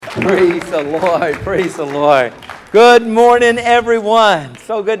Praise the Lord. Praise the Lord. Good morning, everyone.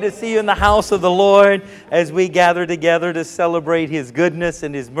 So good to see you in the house of the Lord as we gather together to celebrate His goodness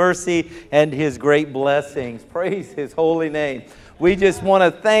and His mercy and His great blessings. Praise His holy name. We just want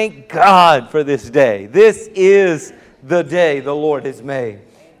to thank God for this day. This is the day the Lord has made.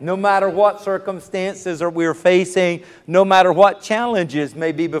 No matter what circumstances we're facing, no matter what challenges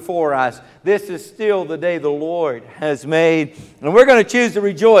may be before us, this is still the day the Lord has made. And we're going to choose to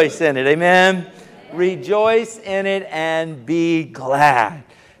rejoice in it. Amen? Rejoice in it and be glad.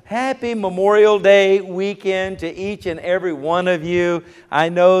 Happy Memorial Day weekend to each and every one of you. I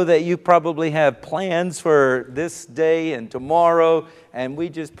know that you probably have plans for this day and tomorrow, and we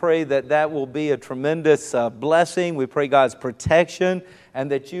just pray that that will be a tremendous blessing. We pray God's protection and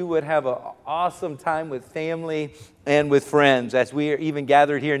that you would have an awesome time with family and with friends as we are even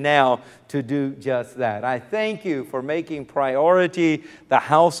gathered here now to do just that. I thank you for making priority the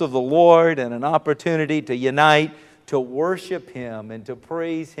house of the Lord and an opportunity to unite, to worship Him and to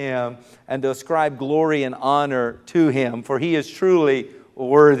praise Him and to ascribe glory and honor to Him, for He is truly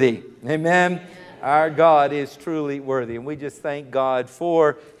worthy. Amen? Our God is truly worthy. And we just thank God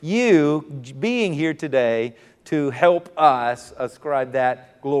for you being here today to help us ascribe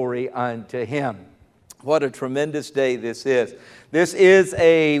that glory unto Him. What a tremendous day this is. This is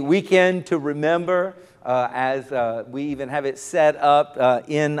a weekend to remember, as we even have it set up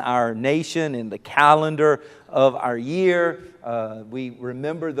in our nation, in the calendar of our year. We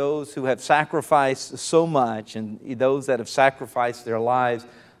remember those who have sacrificed so much and those that have sacrificed their lives.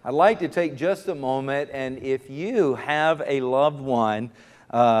 I'd like to take just a moment, and if you have a loved one,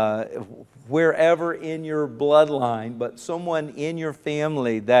 wherever in your bloodline, but someone in your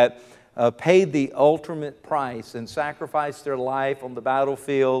family that paid the ultimate price and sacrificed their life on the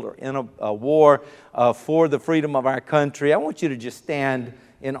battlefield or in a war for the freedom of our country, I want you to just stand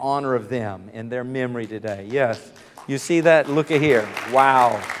in honor of them in their memory today. Yes, you see that? Look at here.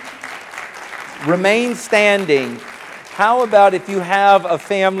 Wow. Remain standing. How about if you have a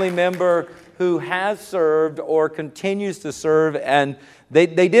family member who has served or continues to serve, and they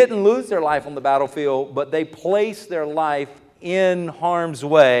didn't lose their life on the battlefield, but they placed their life in harm's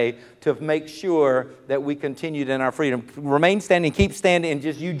way to make sure that we continued in our freedom. Remain standing, keep standing, and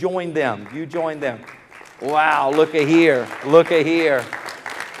just you join them. You join them. Wow, look at here. Look at here.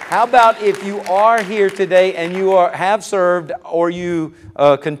 How about if you are here today and you have served or you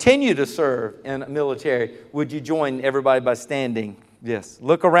continue to serve in the military, would you join everybody by standing? Yes.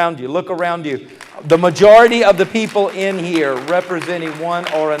 Look around you. Look around you. The majority of the people in here representing one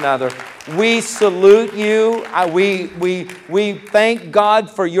or another. We salute you. We thank God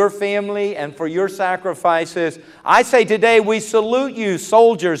for your family and for your sacrifices. I say today we salute you,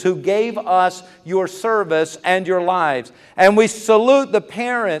 soldiers who gave us your service and your lives. And we salute the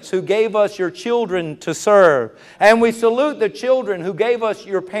parents who gave us your children to serve. And we salute the children who gave us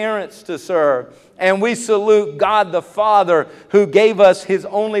your parents to serve. And we salute God the Father who gave us His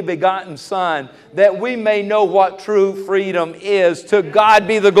only begotten Son that we may know what true freedom is. To God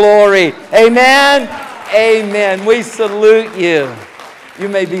be the glory. Amen? Amen. We salute you. You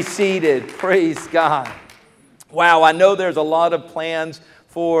may be seated. Praise God. Wow, I know there's a lot of plans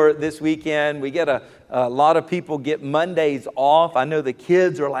for this weekend. We get a lot of people get Mondays off. I know the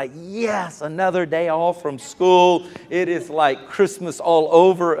kids are like, yes, another day off from school. It is like Christmas all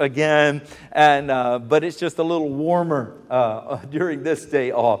over again. But it's just a little warmer during this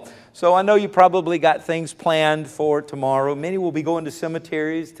day off. So I know you probably got things planned for tomorrow. Many will be going to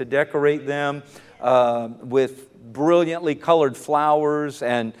cemeteries to decorate them with brilliantly colored flowers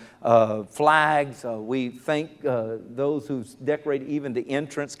and flags. We thank those who decorate even the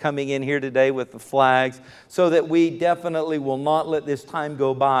entrance coming in here today with the flags, so that we definitely will not let this time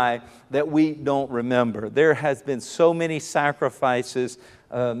go by that we don't remember. There has been so many sacrifices,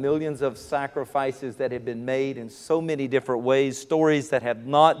 millions of sacrifices that have been made in so many different ways, stories that have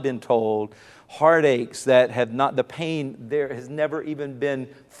not been told, heartaches that have not, the pain there has never even been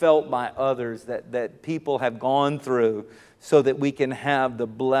felt by others that people have gone through, so that we can have the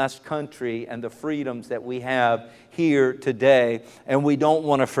blessed country and the freedoms that we have here today. And we don't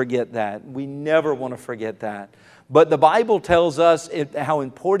want to forget that. We never want to forget that. But the Bible tells us how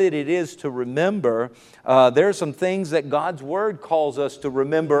important it is to remember. There are some things that God's Word calls us to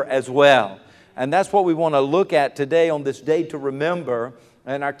remember as well. And that's what we want to look at today on this day to remember.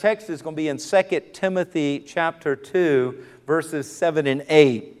 And our text is going to be in 2 Timothy chapter 2, verses 7 and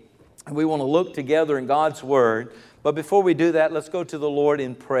 8. And we want to look together in God's Word. But before we do that, let's go to the Lord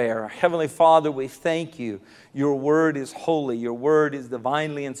in prayer. Heavenly Father, we thank you. Your word is holy. Your word is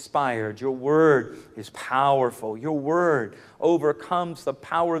divinely inspired. Your word is powerful. Your word overcomes the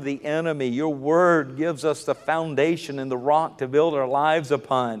power of the enemy. Your word gives us the foundation and the rock to build our lives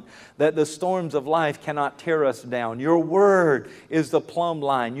upon, that the storms of life cannot tear us down. Your word is the plumb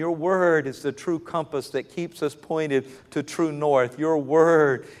line. Your word is the true compass that keeps us pointed to true north. Your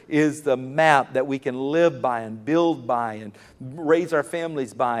word is the map that we can live by and build by and raise our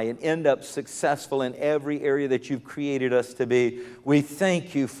families by and end up successful in every area that you've created us to be. We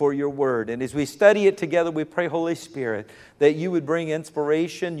thank you for your word. And as we study it together, we pray, Holy Spirit, that you would bring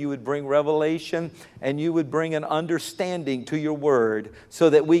inspiration, you would bring revelation, and you would bring an understanding to your word so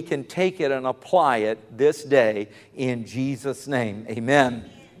that we can take it and apply it this day in Jesus' name. Amen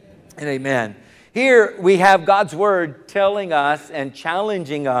and amen. Here we have God's word telling us and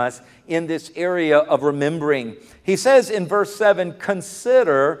challenging us in this area of remembering. He says in verse 7,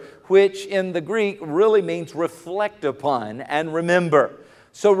 consider, which in the Greek really means reflect upon and remember.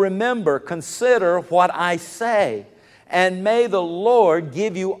 So remember, consider what I say, and may the Lord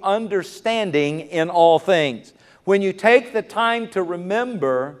give you understanding in all things. When you take the time to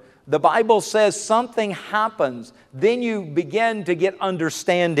remember, the Bible says something happens. Then you begin to get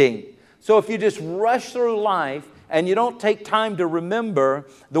understanding. So if you just rush through life and you don't take time to remember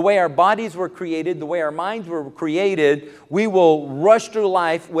the way our bodies were created, the way our minds were created, we will rush through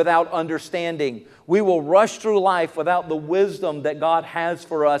life without understanding. We will rush through life without the wisdom that God has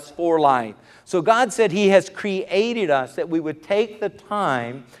for us for life. So God said He has created us that we would take the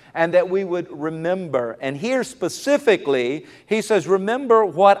time and that we would remember. And here specifically, He says, remember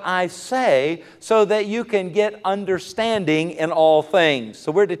what I say so that you can get understanding in all things.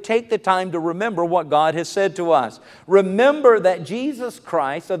 So we're to take the time to remember what God has said to us. Remember that Jesus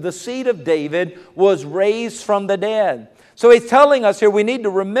Christ of the seed of David was raised from the dead. So He's telling us here we need to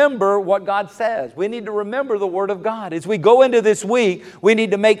remember what God says. We need to remember the Word of God. As we go into this week, we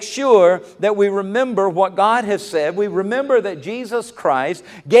need to make sure that we remember what God has said. We remember that Jesus Christ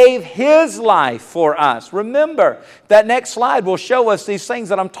gave His life for us. Remember, that next slide will show us these things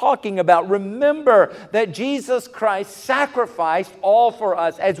that I'm talking about. Remember that Jesus Christ sacrificed all for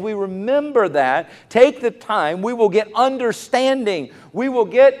us. As we remember that, take the time, we will get understanding. We will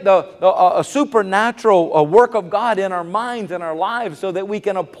get a supernatural work of God in our minds and our lives so that we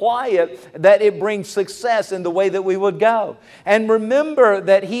can apply it, that it brings success in the way that we would go. And remember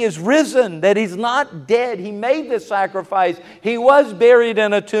that He is risen, that He's not dead. He made this sacrifice. He was buried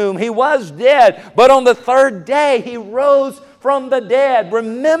in a tomb. He was dead. But on the third day, He rose from the dead.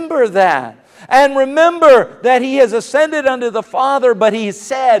 Remember that. And remember that He has ascended unto the Father, but He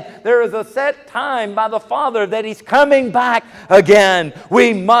said there is a set time by the Father that He's coming back again.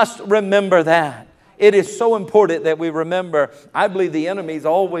 We must remember that. It is so important that we remember. I believe the enemy is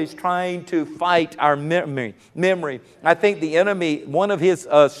always trying to fight our memory. I think the enemy, one of his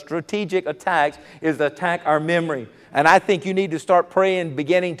strategic attacks is to attack our memory. And I think you need to start praying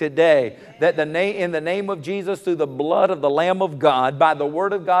beginning today that in the name of Jesus, through the blood of the Lamb of God, by the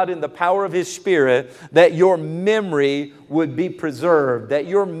Word of God and the power of His Spirit, that your memory would be preserved, that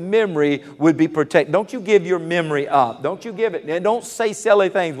your memory would be protected. Don't you give your memory up. Don't you give it. And don't say silly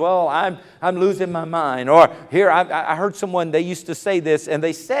things. Well, I'm losing my mind. Or here, I heard someone, they used to say this, and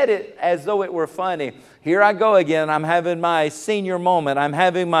they said it as though it were funny. Here I go again. I'm having my senior moment. I'm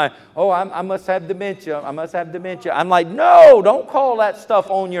having I must have dementia. I must have dementia. I'm like, no, don't call that stuff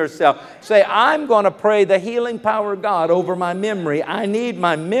on yourself. Say, I'm going to pray the healing power of God over my memory. I need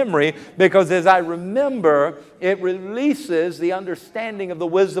my memory because as I remember, it releases the understanding of the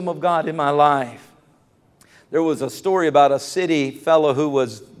wisdom of God in my life. There was a story about a city fellow who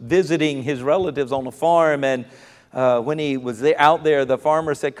was visiting his relatives on a farm, and when he was out there, the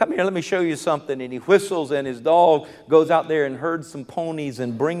farmer said, come here, let me show you something. And he whistles, and his dog goes out there and herds some ponies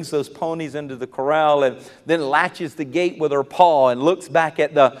and brings those ponies into the corral and then latches the gate with her paw and looks back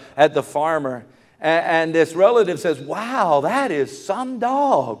at the farmer. And this relative says, wow, that is some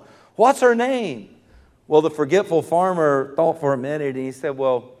dog. What's her name? Well, the forgetful farmer thought for a minute, and he said,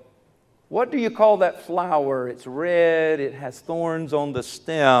 well, what do you call that flower? It's red. It has thorns on the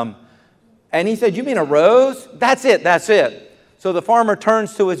stem. And he said, you mean a rose? That's it, that's it. So the farmer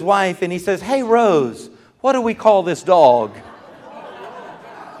turns to his wife and he says, hey, Rose, what do we call this dog?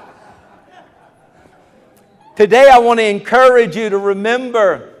 Today I want to encourage you to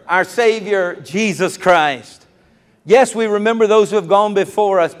remember our Savior, Jesus Christ. Yes, we remember those who have gone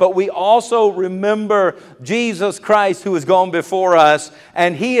before us, but we also remember Jesus Christ who has gone before us,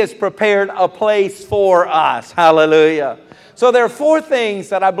 and He has prepared a place for us. Hallelujah. So there are 4 things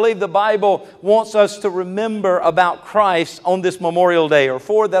that I believe the Bible wants us to remember about Christ on this Memorial Day, or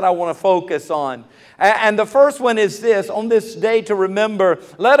 4 that I want to focus on. And the first one is this: on this day to remember,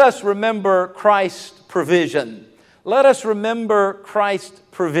 let us remember Christ's provision. Let us remember Christ's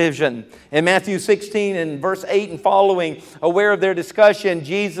provision. In Matthew 16 and verse 8 and following, aware of their discussion,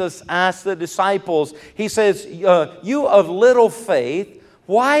 Jesus asked the disciples, He says, you of little faith,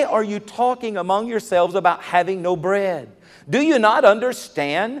 why are you talking among yourselves about having no bread? Do you not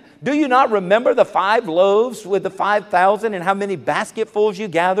understand? Do you not remember the 5 loaves with the 5,000 and how many basketfuls you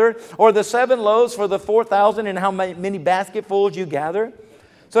gathered? Or the 7 loaves for the 4,000 and how many basketfuls you gathered?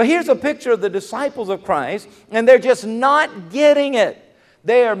 So here's a picture of the disciples of Christ, and they're just not getting it.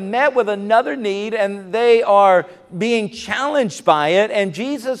 They are met with another need, and they are being challenged by it, and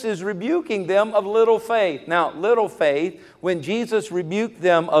Jesus is rebuking them of little faith. Now, little faith, when Jesus rebuked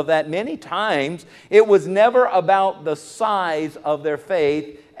them of that many times, it was never about the size of their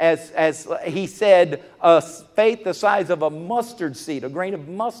faith. As he said, faith the size of a mustard seed, a grain of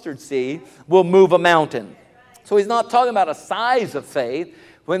mustard seed, will move a mountain. So he's not talking about a size of faith.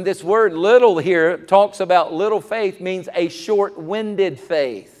 When this word little here talks about little faith, means a short-winded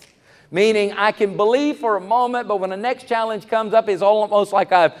faith. Meaning I can believe for a moment, but when the next challenge comes up, it's almost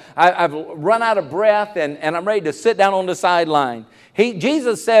like I've run out of breath and I'm ready to sit down on the sideline.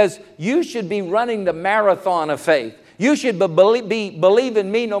 Jesus says you should be running the marathon of faith. You should believe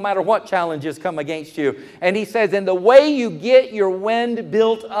in me no matter what challenges come against you. And he says, and the way you get your wind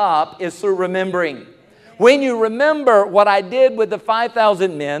built up is through remembering. When you remember what I did with the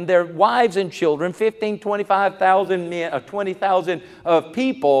 5,000 men, their wives and children, 25,000 men, 20,000 of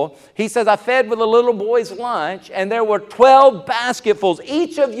people, he says, I fed with a little boy's lunch, and there were 12 basketfuls.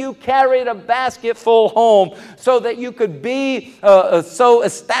 Each of you carried a basketful home so that you could be so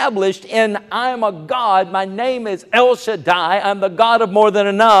established in, I am a God, my name is El Shaddai, I'm the God of more than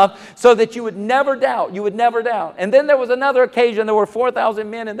enough, so that you would never doubt, And then there was another occasion, there were 4,000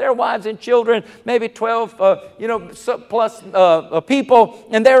 men and their wives and children, maybe 12 plus people,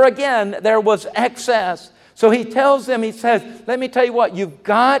 and there again, there was excess. So he tells them, he says, let me tell you what, you've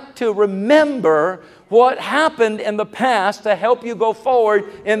got to remember what happened in the past to help you go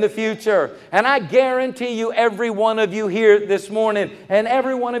forward in the future. And I guarantee you, every one of you here this morning, and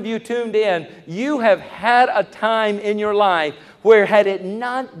every one of you tuned in, you have had a time in your life where had it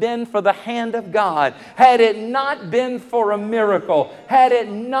not been for the hand of God, had it not been for a miracle, had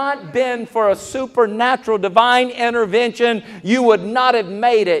it not been for a supernatural divine intervention, you would not have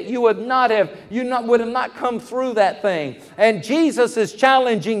made it. You would have not come through that thing. And Jesus is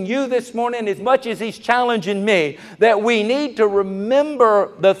challenging you this morning as much as He's challenging me, that we need to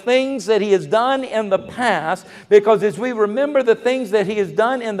remember the things that He has done in the past, because as we remember the things that He has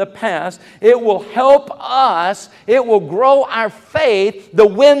done in the past, it will help us, it will grow our faith, the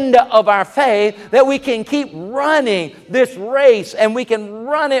wind of our faith, that we can keep running this race, and we can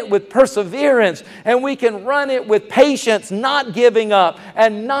run it with perseverance, and we can run it with patience, not giving up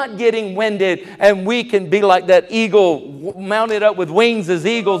and not getting winded, and we can be like that eagle mounted up with wings as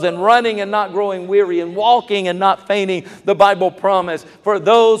eagles, and running and not growing weary, and walking and not fainting. The Bible promised for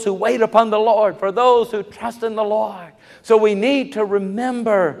those who wait upon the Lord, for those who trust in the Lord. So we need to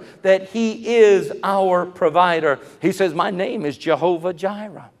remember that He is our provider. He says, my name is Jehovah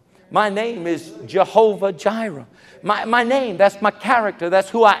Jireh. My name is Jehovah Jireh. My name, that's my character.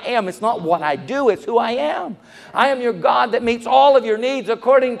 That's who I am. It's not what I do, it's who I am. I am your God that meets all of your needs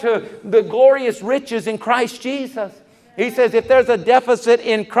according to the glorious riches in Christ Jesus. He says, if there's a deficit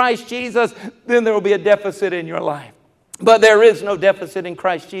in Christ Jesus, then there will be a deficit in your life. But there is no deficit in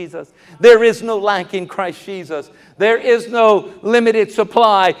Christ Jesus. There is no lack in Christ Jesus. There is no limited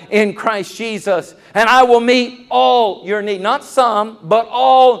supply in Christ Jesus. And I will meet all your needs. Not some, but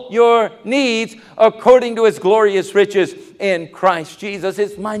all your needs according to His glorious riches in Christ Jesus.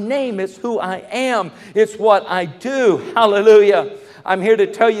 It's my name. It's who I am. It's what I do. Hallelujah. I'm here to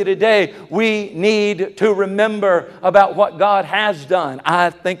tell you today, we need to remember about what God has done.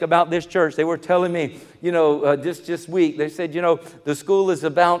 I think about this church. They were telling me, just this week, they said, the school is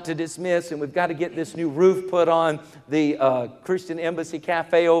about to dismiss, and we've got to get this new roof put on the Christian Embassy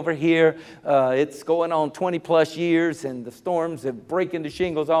Cafe over here. It's going on 20 plus years, and the storms have breaking the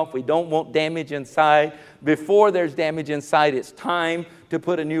shingles off. We don't want damage inside. Before there's damage inside, it's time to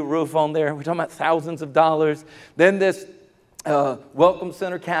put a new roof on there. We're talking about thousands of dollars. Then this Welcome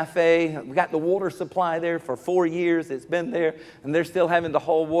Center Cafe. We got the water supply there for 4 years. It's been there, and they're still having to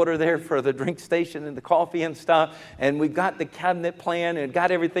haul water there for the drink station and the coffee and stuff. And we've got the cabinet plan and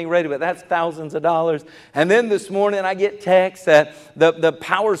got everything ready, but that's thousands of dollars. And then this morning I get text that the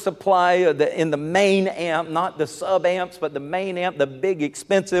power supply in the main amp, not the sub amps, but the main amp, the big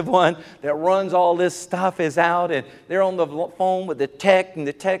expensive one that runs all this stuff, is out. And they're on the phone with the tech, and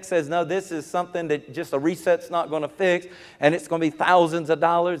the tech says, no, this is something that just a reset's not going to fix. And it's going to be thousands of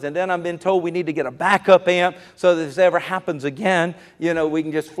dollars. And then I've been told we need to get a backup amp so that if this ever happens again, we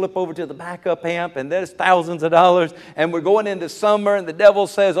can just flip over to the backup amp, and there's thousands of dollars. And we're going into summer, and the devil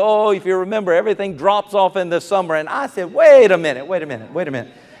says, oh, if you remember, everything drops off in the summer. And I said, wait a minute.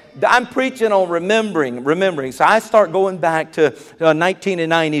 I'm preaching on remembering. So I start going back to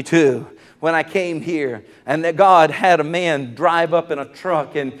 1992. When I came here, and that God had a man drive up in a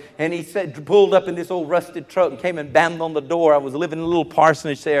truck, and he said, pulled up in this old rusted truck and came and banged on the door. I was living in a little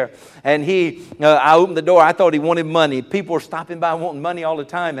parsonage there, and I opened the door. I thought he wanted money. People were stopping by wanting money all the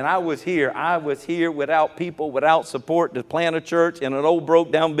time, and I was here without people, without support to plant a church in an old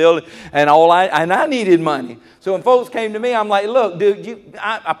broke down building, and I needed money. So when folks came to me, I'm like, look, dude,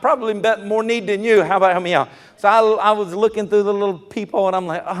 I probably bet more need than you. How about help me out? So I was looking through the little peephole, and I'm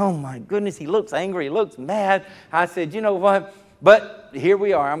like, oh my goodness, he looks angry, he looks mad. I said, you know what? But here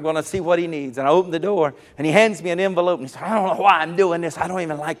we are. I'm going to see what he needs. And I opened the door, and he hands me an envelope, and he said, I don't know why I'm doing this. I don't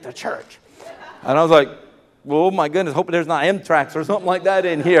even like the church. And I was like, well, oh my goodness, hope there's not Amtrak or something like that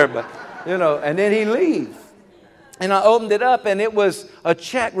in here. But, and then he leaves. And I opened it up, and it was a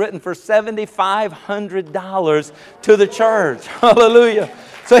check written for $7,500 to the church. Hallelujah.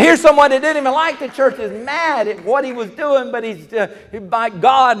 So here's someone that didn't even like the church, is mad at what he was doing, but by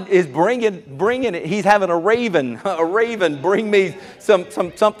God is bringing it. He's having a raven bring me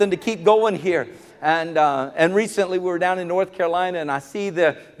something to keep going here. And recently we were down in North Carolina, and I see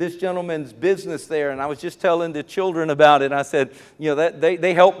this gentleman's business there, and I was just telling the children about it. I said, that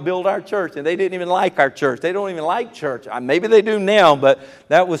they helped build our church, and they didn't even like our church. They don't even like church. Maybe they do now, but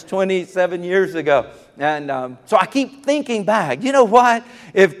that was 27 years ago. And so I keep thinking back, you know what?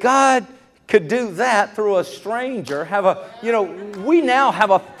 If God could do that through a stranger, we now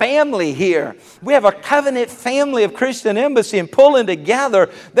have a family here. We have a covenant family of Christian Embassy, and pulling together,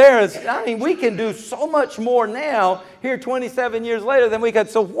 we can do so much more now here 27 years later than we could.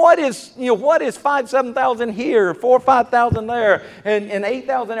 So what is 7,000 here, 4,000 or 5,000 there, and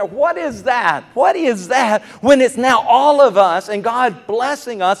 8,000 there? What is that? What is that when it's now all of us and God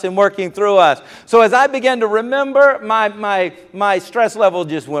blessing us and working through us? So as I began to remember, my stress level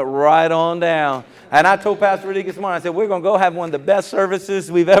just went right on down. And I told Pastor Rodriguez this morning, I said, we're going to go have one of the best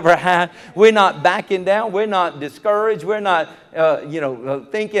services we've ever had. We're not backing down. We're not discouraged. We're not,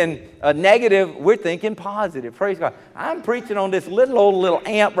 thinking negative. We're thinking positive. Praise God. I'm preaching on this little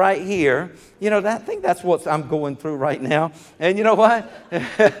amp right here. I think that's what I'm going through right now. And you know what?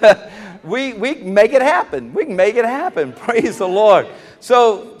 we can make it happen. We can make it happen. Praise the Lord.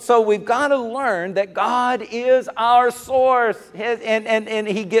 So we've got to learn that God is our source, and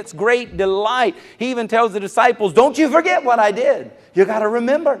He gets great delight. He even tells the disciples, don't you forget what I did. You got to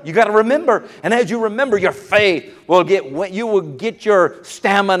remember. You got to remember. And as you remember, your faith you will get your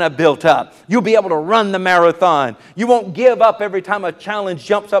stamina built up. You'll be able to run the marathon. You won't give up every time a challenge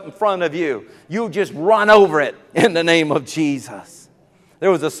jumps up in front of you. You'll just run over it in the name of Jesus.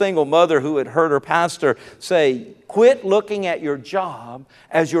 There was a single mother who had heard her pastor say, quit looking at your job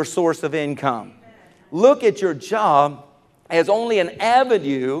as your source of income. Look at your job as only an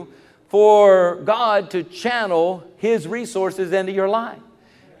avenue for God to channel His resources into your life.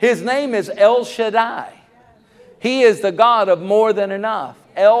 His name is El Shaddai. He is the God of more than enough.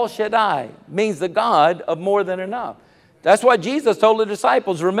 El Shaddai means the God of more than enough. That's what Jesus told the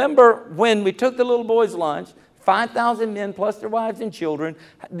disciples. Remember when we took the little boy's lunch, 5,000 men plus their wives and children.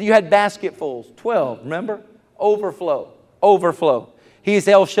 You had basketfuls, 12, remember? Overflow. He's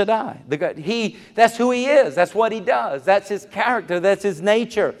El Shaddai. That's who He is. That's what He does. That's His character. That's His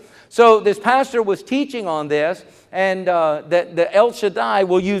nature. So this pastor was teaching on this, and that the El Shaddai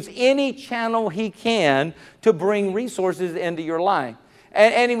will use any channel He can to bring resources into your life.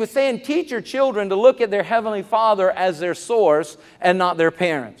 And he was saying, teach your children to look at their Heavenly Father as their source and not their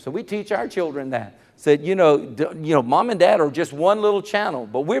parents. So we teach our children that. Said, mom and dad are just one little channel,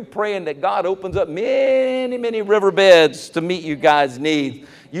 but we're praying that God opens up many, many riverbeds to meet you guys' needs.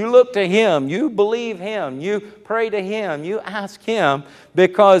 You look to Him, you believe Him, you pray to Him, you ask Him,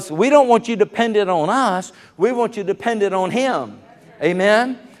 because we don't want you dependent on us, we want you dependent on Him.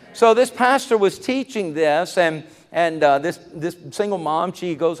 Amen? So this pastor was teaching this, and And this single mom,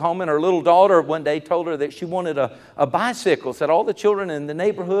 she goes home, and her little daughter one day told her that she wanted a bicycle. Said all the children in the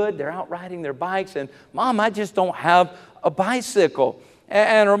neighborhood, they're out riding their bikes, and Mom, I just don't have a bicycle.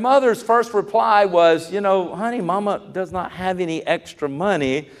 And her mother's first reply was, honey, Mama does not have any extra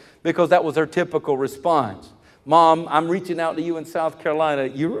money, because that was her typical response. Mom, I'm reaching out to you in South Carolina.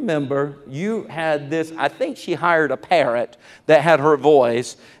 You remember, you had this, I think she hired a parrot that had her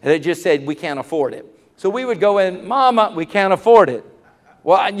voice, and it just said, we can't afford it. So we would go in, Mama, we can't afford it.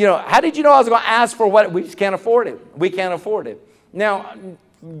 Well, how did you know I was going to ask for what? We just can't afford it. We can't afford it. Now,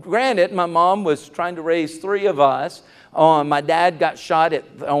 granted, my mom was trying to raise 3 of us. My dad got shot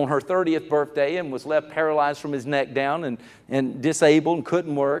on her 30th birthday and was left paralyzed from his neck down and disabled and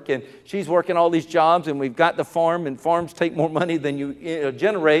couldn't work. And she's working all these jobs, and we've got the farm, and farms take more money than you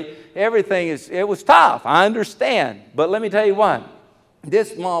generate. It was tough. I understand. But let me tell you what.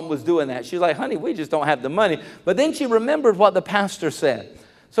 This mom was doing that. She's like, honey, we just don't have the money. But then she remembered what the pastor said.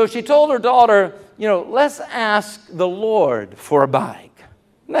 So she told her daughter, let's ask the Lord for a bike.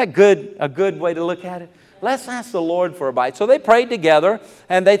 Isn't that a good way to look at it? Let's ask the Lord for a bike. So they prayed together,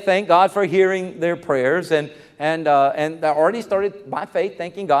 and they thanked God for hearing their prayers, and they already started by faith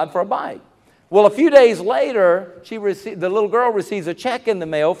thanking God for a bike. Well, a few days later, the little girl receives a check in the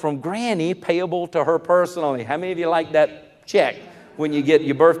mail from Granny, payable to her personally. How many of you like that check when you get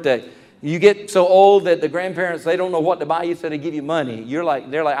your birthday? You get so old that the grandparents, they don't know what to buy you, so they give you money. They're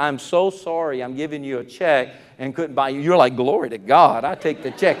like, I'm so sorry, I'm giving you a check and couldn't buy you. You're like, glory to God, I take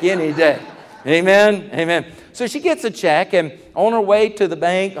the check any day. Amen, amen. So she gets a check, and on her way to the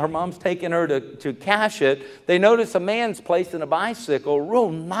bank, her mom's taking her to cash it. They notice a man's placing a bicycle, a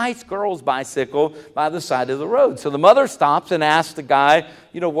real nice girl's bicycle, by the side of the road. So the mother stops and asks the guy,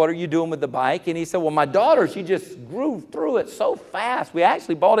 what are you doing with the bike? And he said, well, my daughter, she just grew through it so fast. We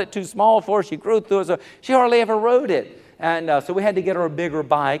actually bought it too small for her. She grew through it, so she hardly ever rode it. And so we had to get her a bigger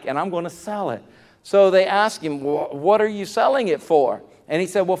bike, and I'm going to sell it. So they asked him, what are you selling it for? And he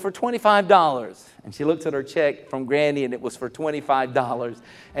said, well, for $25. And she looked at her check from Granny, and it was for $25.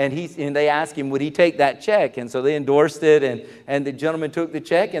 And they asked him, would he take that check? And so they endorsed it, and the gentleman took the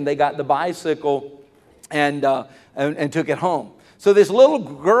check, and they got the bicycle and took it home. So this little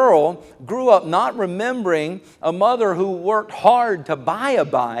girl grew up not remembering a mother who worked hard to buy a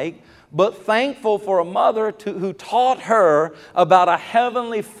bike, but thankful for a mother who taught her about a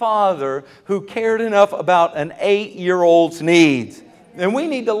heavenly Father who cared enough about an 8-year-old's needs. And we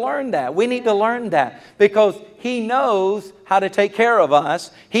need to learn that. We need to learn that because He knows how to take care of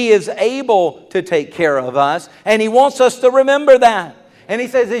us. He is able to take care of us, and He wants us to remember that. And He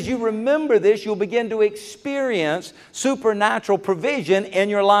says, as you remember this, you'll begin to experience supernatural provision in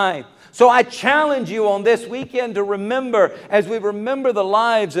your life. So I challenge you on this weekend to remember, as we remember the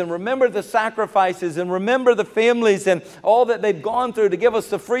lives and remember the sacrifices and remember the families and all that they've gone through to give us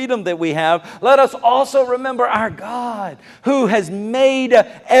the freedom that we have, let us also remember our God who has made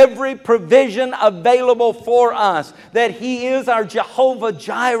every provision available for us, that He is our Jehovah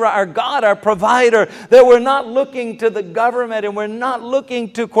Jireh, our God, our provider, that we're not looking to the government and we're not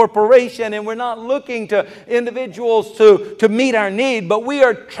looking to corporation and we're not looking to individuals to meet our need, but we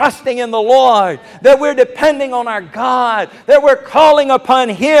are trusting in the Lord, that we're depending on our God, that we're calling upon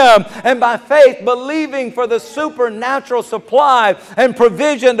Him, and by faith believing for the supernatural supply and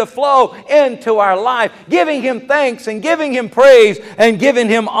provision to flow into our life, giving Him thanks and giving Him praise and giving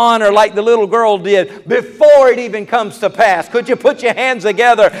Him honor like the little girl did before it even comes to pass. Could you put your hands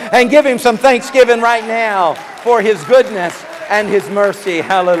together and give Him some thanksgiving right now for His goodness and His mercy?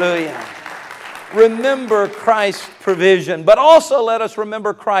 Hallelujah. Remember Christ's provision, but also let us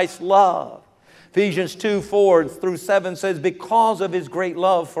remember Christ's love. Ephesians 2:4-7 says, because of His great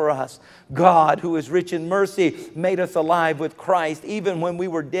love for us, God, who is rich in mercy, made us alive with Christ, even when we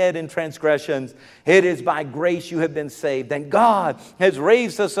were dead in transgressions. It is by grace you have been saved. And God has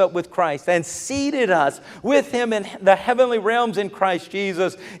raised us up with Christ and seated us with Him in the heavenly realms in Christ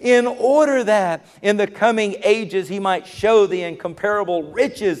Jesus, in order that in the coming ages He might show the incomparable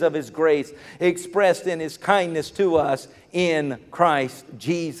riches of His grace expressed in His kindness to us in Christ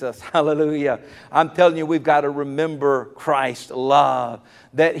Jesus. Hallelujah. I'm telling you, we've got to remember Christ's love.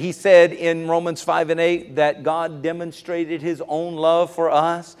 That He said in Romans 5:8 that God demonstrated His own love for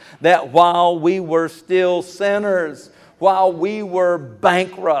us, that while we were still sinners, while we were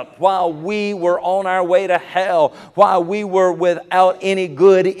bankrupt, while we were on our way to hell, while we were without any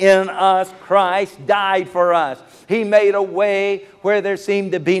good in us, Christ died for us. He made a way where there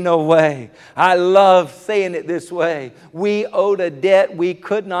seemed to be no way. I love saying it this way. We owed a debt we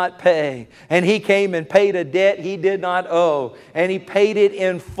could not pay. And He came and paid a debt He did not owe. And He paid it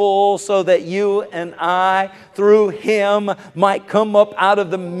in full so that you and I, through Him, might come up out of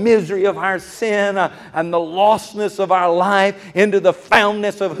the misery of our sin and the lostness of our life into the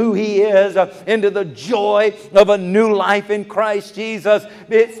foundness of who He is, into the joy of a new life in Christ Jesus.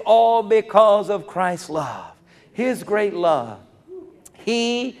 It's all because of Christ's love. His great love.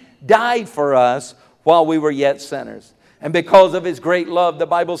 He died for us while we were yet sinners. And because of His great love, the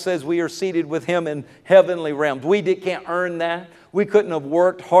Bible says we are seated with Him in heavenly realms. We can't earn that. We couldn't have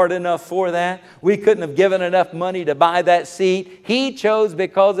worked hard enough for that. We couldn't have given enough money to buy that seat. He chose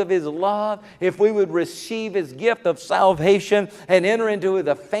because of His love, if we would receive His gift of salvation and enter into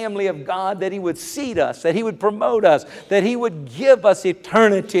the family of God, that He would seat us, that He would promote us, that He would give us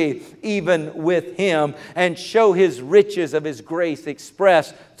eternity even with Him and show His riches of His grace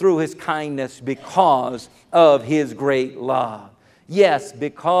expressed through His kindness because of His great love. Yes,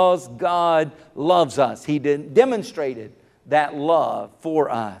 because God loves us. He demonstrated that love for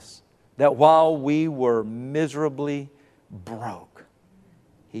us, that while we were miserably broke,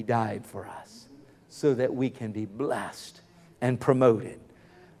 He died for us so that we can be blessed and promoted.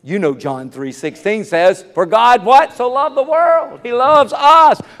 You know John 3:16 says, for God what? So loved the world. He loves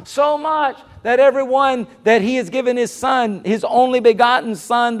us so much that everyone that He has given His Son, His only begotten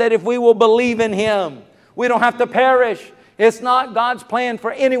Son, that if we will believe in Him, we don't have to perish. It's not God's plan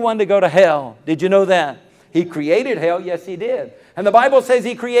for anyone to go to hell. Did you know that? He created hell, yes He did. And the Bible says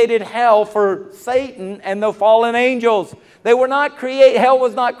He created hell for Satan and the fallen angels. Hell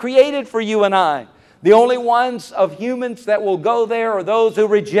was not created for you and I. The only ones of humans that will go there are those who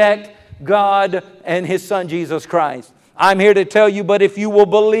reject God and His Son Jesus Christ. I'm here to tell you, but if you will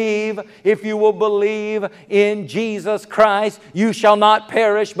believe in Jesus Christ, you shall not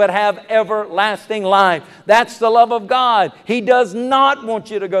perish but have everlasting life. That's the love of God. He does not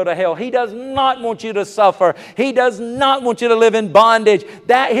want you to go to hell. He does not want you to suffer. He does not want you to live in bondage.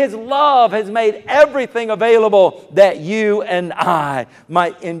 That His love has made everything available that you and I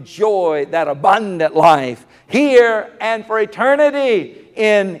might enjoy that abundant life here and for eternity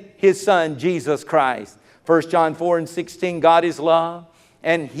in His Son, Jesus Christ. 1 John 4:16, God is love,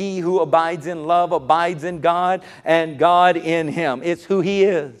 and he who abides in love abides in God, and God in him. It's who He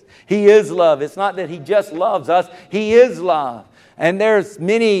is. He is love. It's not that He just loves us. He is love. And there's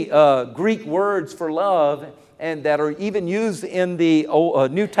many Greek words for love and that are even used in the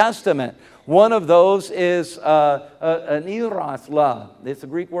New Testament. One of those is an eros love. It's a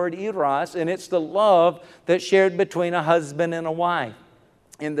Greek word eros, and it's the love that's shared between a husband and a wife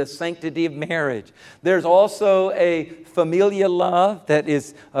in the sanctity of marriage. There's also a familial love that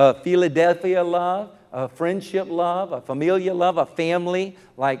is Philadelphia love, a friendship love, a familial love, a family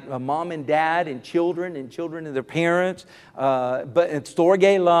like a mom and dad and children and their parents. But it's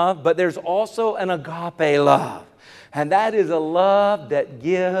storge love. But there's also an agape love, and that is a love that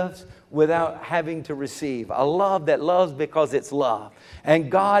gives without having to receive. A love that loves because it's love. And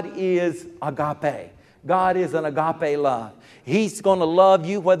God is agape. God is an agape love. He's going to love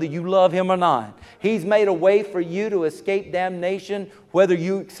you whether you love Him or not. He's made a way for you to escape damnation. Whether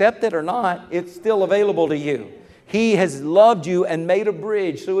you accept it or not, it's still available to you. He has loved you and made a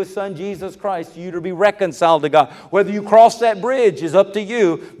bridge through His Son Jesus Christ for you to be reconciled to God. Whether you cross that bridge is up to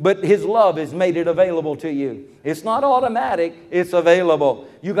you, but His love has made it available to you. It's not automatic, it's available.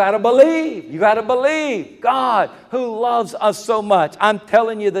 You got to believe. You got to believe God who loves us so much. I'm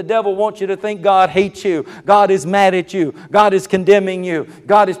telling you, the devil wants you to think God hates you. God is mad at you. God is condemning you.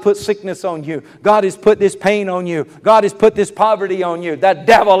 God has put sickness on you. God has put this pain on you. God has put this poverty on you. The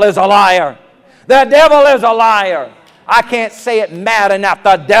devil is a liar. The devil is a liar. I can't say it mad enough.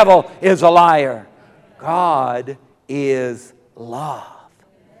 The devil is a liar. God is love.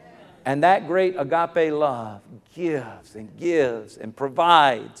 And that great agape love gives and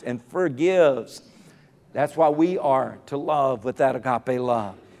provides and forgives. That's why we are to love with that agape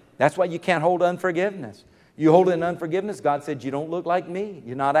love. That's why you can't hold unforgiveness. You hold in unforgiveness, God said, you don't look like me.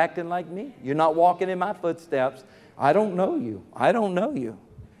 You're not acting like me. You're not walking in my footsteps. I don't know you. I don't know you.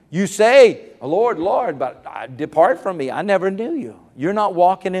 You say, Lord, Lord, but depart from me. I never knew you. You're not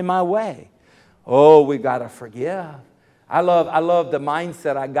walking in my way. Oh, we've got to forgive. I love the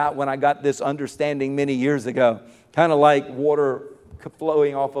mindset I got when I got this understanding many years ago. Kind of like water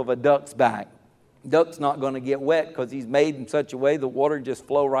flowing off of a duck's back. Duck's not going to get wet because he's made in such a way the water just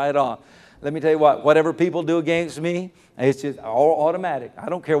flow right off. Let me tell you what, whatever people do against me, it's just all automatic. I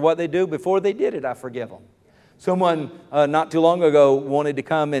don't care what they do. Before they did it, I forgive them. Someone not too long ago wanted to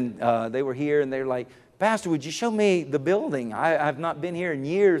come, and they were here, and they were like, Pastor, would you show me the building? I've not been here in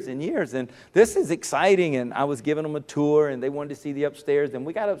years and years, and this is exciting. And I was giving them a tour, and they wanted to see the upstairs. And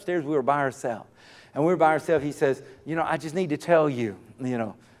we got upstairs, we were by ourselves. And we were by ourselves. He says, I just need to tell you,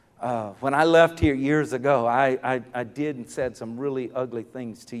 when I left here years ago, I did and said some really ugly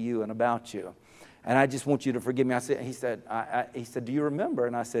things to you and about you. And I just want you to forgive me. He said, do you remember?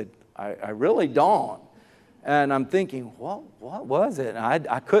 And I said, I really don't. And I'm thinking, what was it? And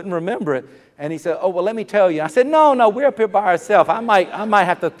I couldn't remember it. And he said, oh, well, let me tell you. I said, no, we're up here by ourselves. I might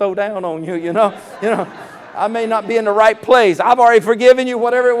have to throw down on you, you know. I may not be in the right place. I've already forgiven you.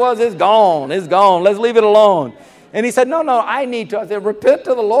 Whatever it was, it's gone. It's gone. Let's leave it alone. And he said, no, I need to. I said, repent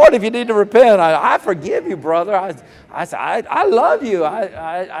to the Lord if you need to repent. I forgive you, brother. I said, I love you.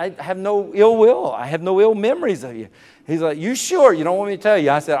 I have no ill will. I have no ill memories of you. He's like, you sure? You don't want me to tell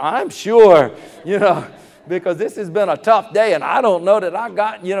you? I said, I'm sure, because this has been a tough day, and I don't know that I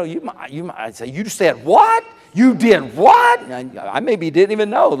got, you might say, you said what? You did what? And I maybe didn't even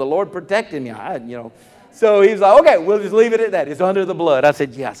know. The Lord protected me. So he's like, okay, we'll just leave it at that. It's under the blood. I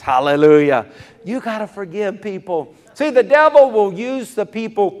said, yes, hallelujah. You got to forgive people. See, the devil will use the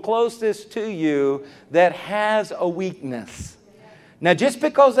people closest to you that has a weakness. Now, just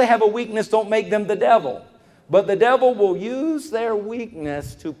because they have a weakness don't make them the devil. But the devil will use their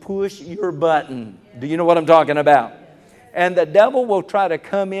weakness to push your button. Do you know what I'm talking about? And the devil will try to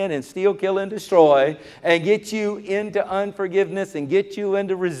come in and steal, kill, and destroy and get you into unforgiveness and get you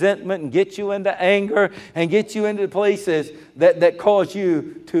into resentment and get you into anger and get you into places that cause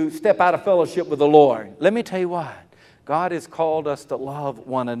you to step out of fellowship with the Lord. Let me tell you what. God has called us to love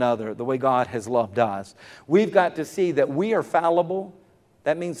one another the way God has loved us. We've got to see that we are fallible.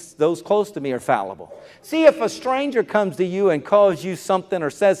 That means those close to me are fallible. See, if a stranger comes to you and calls you something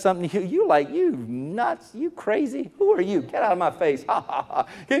or says something to you, you like, you nuts, you crazy, who are you? Get out of my face, ha, ha, ha.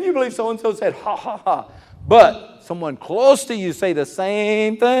 Can you believe so-and-so said, ha, ha, ha? But someone close to you say the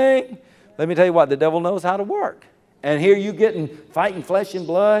same thing, let me tell you what, the devil knows how to work. And here you getting fighting flesh and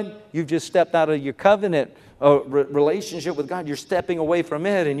blood, you've just stepped out of your covenant relationship with God, you're stepping away from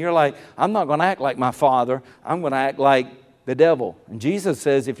it, and you're like, I'm not going to act like my father, I'm going to act like the devil. And Jesus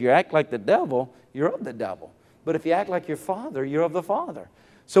says if you act like the devil, you're of the devil. But if you act like your father, you're of the Father.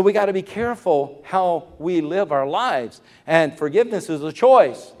 So we got to be careful how we live our lives. And forgiveness is a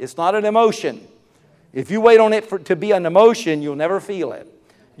choice. It's not an emotion. If you wait on it to be an emotion, you'll never feel it.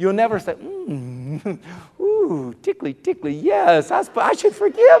 You'll never say, ooh, tickly, tickly, yes, I should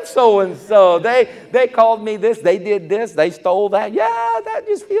forgive so-and-so. They called me this, they did this, they stole that. Yeah, that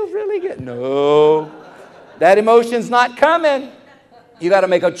just feels really good. No. That emotion's not coming. You got to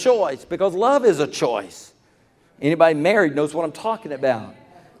make a choice because love is a choice. Anybody married knows what I'm talking about.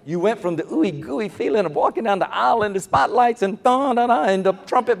 You went from the ooey gooey feeling of walking down the aisle in the spotlights and and the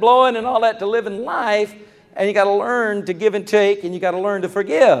trumpet blowing and all that to living life. And you got to learn to give and take, and you got to learn to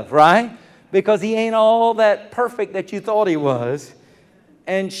forgive, right? Because he ain't all that perfect that you thought he was.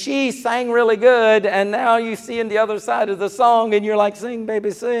 And she sang really good, and now you see in the other side of the song, and you're like, sing,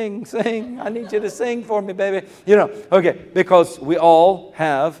 baby, sing, sing. I need you to sing for me, baby. Okay, because we all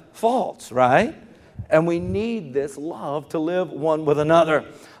have faults, right? And we need this love to live one with another.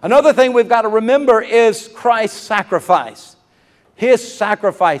 Another thing we've got to remember is Christ's sacrifice. His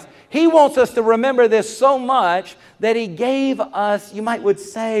sacrifice. He wants us to remember this so much that he gave us, you might would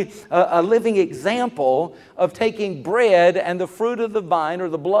say, a living example of taking bread and the fruit of the vine or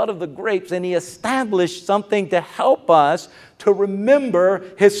the blood of the grapes, and he established something to help us to remember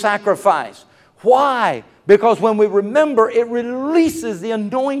his sacrifice. Why? Because when we remember, it releases the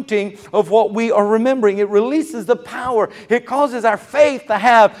anointing of what we are remembering. It releases the power. It causes our faith to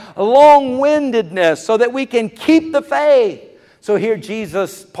have a long-windedness so that we can keep the faith. So here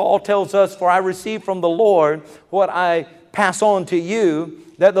Paul tells us, for I received from the Lord what I pass on to you,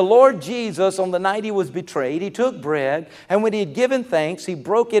 that the Lord Jesus, on the night he was betrayed, he took bread, and when he had given thanks, he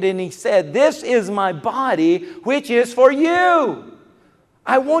broke it and he said, this is my body, which is for you.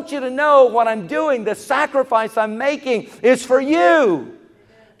 I want you to know what I'm doing, the sacrifice I'm making is for you.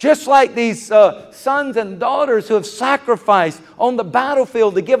 Just like these sons and daughters who have sacrificed on the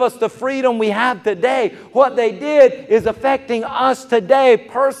battlefield to give us the freedom we have today, what they did is affecting us today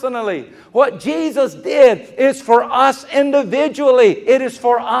personally. What Jesus did is for us individually. It is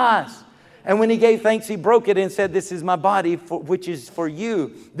for us. And when he gave thanks, he broke it and said, this is my body, which is for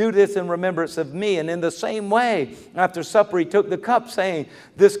you. Do this in remembrance of me. And in the same way, after supper, he took the cup, saying,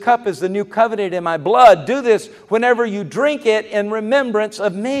 this cup is the new covenant in my blood. Do this whenever you drink it in remembrance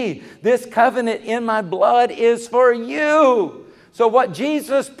of me. This covenant in my blood is for you. So what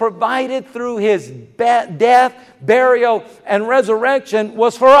Jesus provided through his death, burial, and resurrection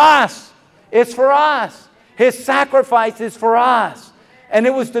was for us. It's for us. His sacrifice is for us. And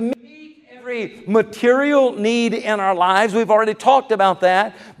it was to meet every material need in our lives. We've already talked about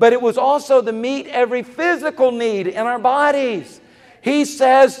that. But it was also to meet every physical need in our bodies. He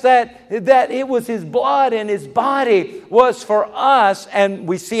says that it was his blood and his body was for us. And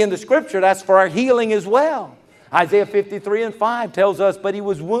we see in the scripture that's for our healing as well. Isaiah 53:5 tells us, but he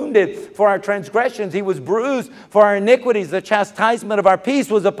was wounded for our transgressions. He was bruised for our iniquities. The chastisement of our peace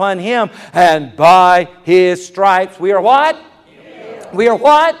was upon him. And by his stripes we are what? Healed. We are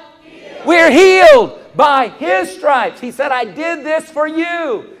what? Healed. We are healed by his stripes. He said, I did this for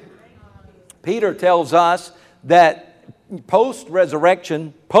you. Peter tells us that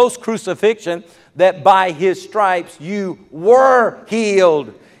post-resurrection, post-crucifixion, that by his stripes you were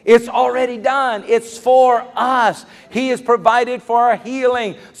healed. It's already done. It's for us. He has provided for our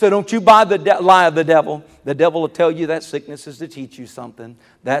healing. So don't you buy the lie of the devil. The devil will tell you that sickness is to teach you something.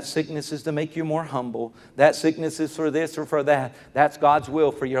 That sickness is to make you more humble. That sickness is for this or for that. That's God's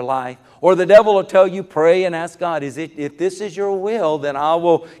will for your life. Or the devil will tell you, pray and ask God, if this is your will, then I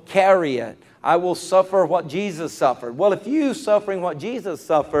will carry it. I will suffer what Jesus suffered. Well, if you suffering what Jesus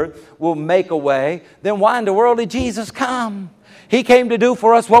suffered will make a way, then why in the world did Jesus come? He came to do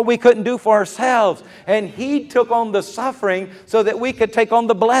for us what we couldn't do for ourselves. And he took on the suffering so that we could take on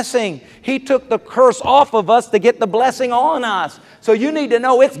the blessing. He took the curse off of us to get the blessing on us. So you need to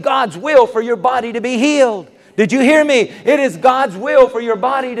know it's God's will for your body to be healed. Did you hear me? It is God's will for your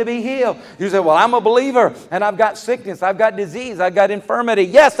body to be healed. You say, well, I'm a believer and I've got sickness, I've got disease, I've got infirmity.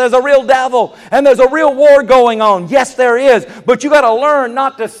 Yes, there's a real devil and there's a real war going on. Yes, there is. But you got to learn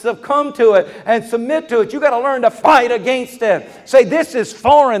not to succumb to it and submit to it. You got to learn to fight against it. Say, this is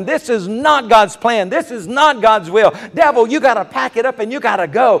foreign. This is not God's plan. This is not God's will. Devil, you got to pack it up and you got to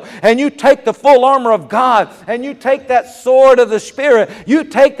go. And you take the full armor of God and you take that sword of the Spirit. You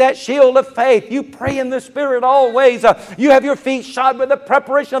take that shield of faith. You pray in the Spirit always. You have your feet shod with the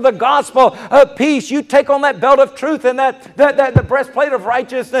preparation of the gospel of peace. You take on that belt of truth and the breastplate of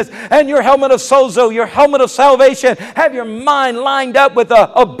righteousness and your helmet of sozo, your helmet of salvation. Have your mind lined up with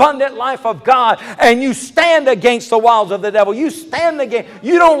the abundant life of God, and you stand against the wiles of the devil. You stand against.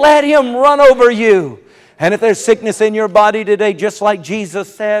 You don't let him run over you. And if there's sickness in your body today, just like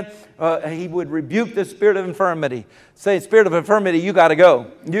Jesus said, he would rebuke the spirit of infirmity. Say, spirit of infirmity, you got to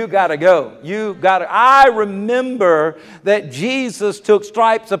go. You got to go. You got to. I remember that Jesus took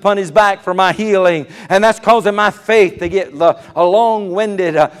stripes upon his back for my healing. And that's causing my faith to get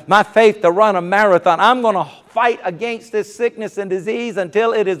long-winded, my faith to run a marathon. I'm going to fight against this sickness and disease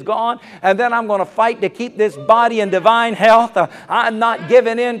until it is gone. And then I'm going to fight to keep this body in divine health. I'm not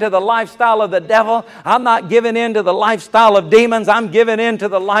giving in to the lifestyle of the devil. I'm not giving in to the lifestyle of demons. I'm giving in to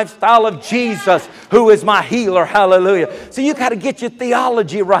the lifestyle of Jesus, who is my healer. Hallelujah. So you got to get your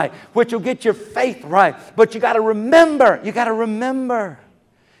theology right, which will get your faith right. But you got to remember,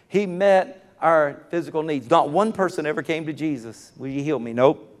 he met our physical needs. Not one person ever came to Jesus. Will you heal me?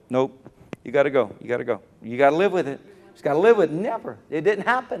 Nope. You got to go. You got to go. You got to live with it. You just got to live with it. Never. It didn't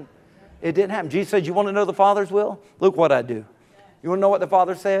happen. It didn't happen. Jesus said, you want to know the Father's will? Look what I do. You want to know what the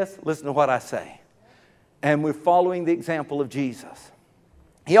Father says? Listen to what I say. And we're following the example of Jesus.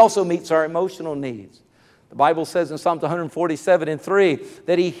 He also meets our emotional needs. The Bible says in Psalms 147:3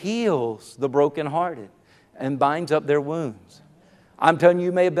 that he heals the brokenhearted and binds up their wounds. I'm telling you,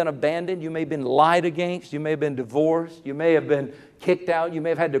 you may have been abandoned. You may have been lied against. You may have been divorced. You may have been kicked out. You may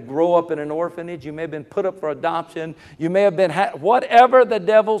have had to grow up in an orphanage. You may have been put up for adoption. You may have been, whatever the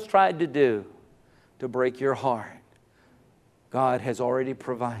devil's tried to do to break your heart, God has already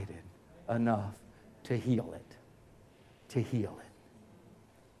provided enough to heal it. To heal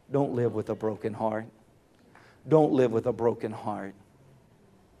it. Don't live with a broken heart. Don't live with a broken heart.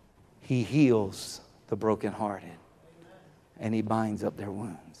 He heals the brokenhearted. And he binds up their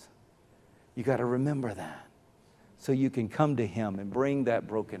wounds. You got to remember that. So you can come to him and bring that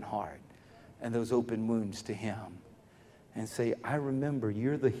broken heart and those open wounds to him. And say, I remember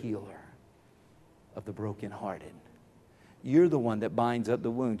you're the healer of the brokenhearted. You're the one that binds up the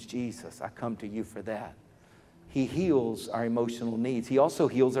wounds. Jesus, I come to you for that. He heals our emotional needs. He also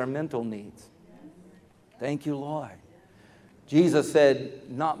heals our mental needs. Thank you, Lord. Jesus said,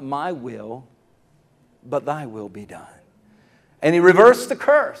 not my will, but thy will be done. And he reversed the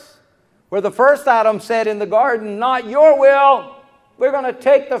curse. Where the first Adam said in the garden, not your will. We're going to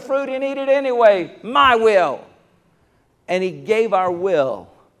take the fruit and eat it anyway. My will. And he gave our will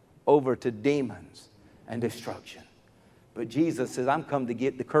over to demons and destruction. But Jesus says, I'm come to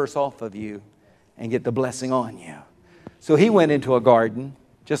get the curse off of you and get the blessing on you. So he went into a garden,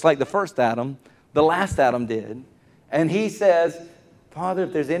 just like the first Adam, the last Adam did. And he says, Father,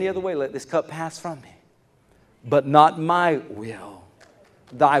 if there's any other way, let this cup pass from me. But not my will.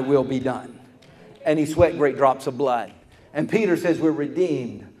 Thy will be done. And he sweat great drops of blood. And Peter says we're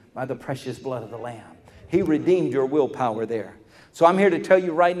redeemed by the precious blood of the Lamb. He redeemed your willpower there. So I'm here to tell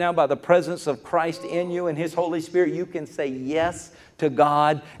you right now, by the presence of Christ in you and His Holy Spirit, you can say yes to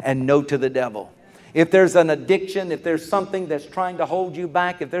God and no to the devil. If there's an addiction, if there's something that's trying to hold you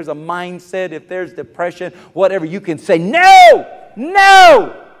back, if there's a mindset, if there's depression, whatever, you can say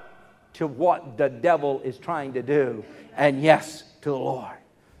no to what the devil is trying to do, and yes to the Lord.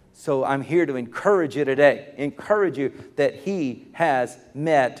 So I'm here to encourage you today, encourage you that He has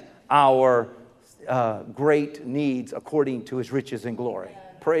met our great needs according to His riches and glory.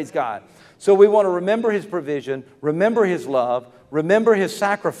 Praise God. So we want to remember His provision, remember His love, remember His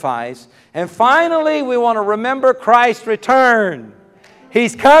sacrifice, and finally we want to remember Christ's return.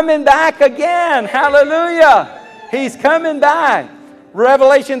 He's coming back again. Hallelujah. He's coming back.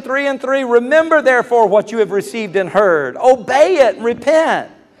 Revelation 3:3, remember therefore what you have received and heard. Obey it and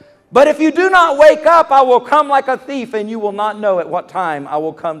repent. But if you do not wake up, I will come like a thief, and you will not know at what time I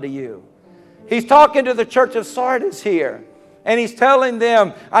will come to you. He's talking to the church of Sardis here. And he's telling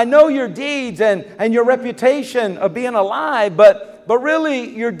them, I know your deeds and your reputation of being alive, but really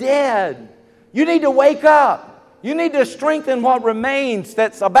you're dead. You need to wake up. You need to strengthen what remains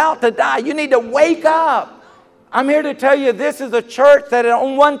that's about to die. You need to wake up. I'm here to tell you this is a church that at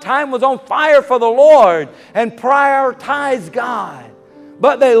one time was on fire for the Lord and prioritized God.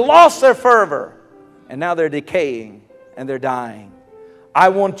 But they lost their fervor, and now they're decaying and they're dying. I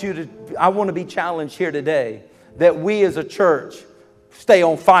want to be challenged here today that we as a church stay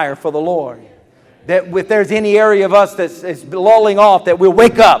on fire for the Lord. That if there's any area of us that's lulling off, that we'll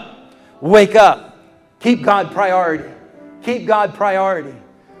wake up. Wake up. Keep God priority. Keep God priority.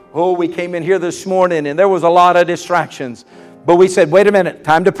 Oh, we came in here this morning and there was a lot of distractions. But we said, wait a minute,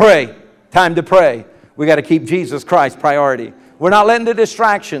 time to pray. Time to pray. We got to keep Jesus Christ priority. We're not letting the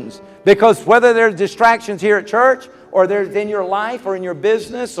distractions. Because whether there's distractions here at church, or there's in your life, or in your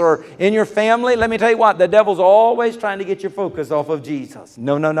business, or in your family, let me tell you what, the devil's always trying to get your focus off of Jesus.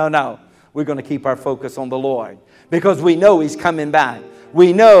 No. We're going to keep our focus on the Lord. Because we know He's coming back.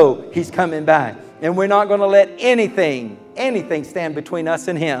 We know He's coming back. And we're not going to let anything stand between us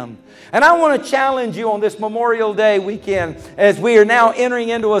and Him. And I want to challenge you on this Memorial Day weekend as we are now entering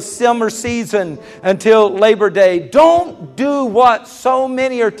into a summer season until Labor Day. Don't do what so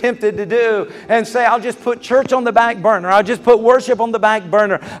many are tempted to do and say, I'll just put church on the back burner. I'll just put worship on the back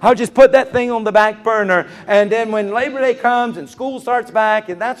burner. I'll just put that thing on the back burner. And then when Labor Day comes and school starts back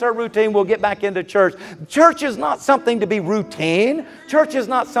and that's our routine, we'll get back into church. Church is not something to be routine. Church is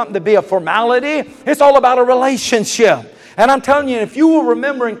not something to be a formality. It's all about a relationship. And I'm telling you, if you will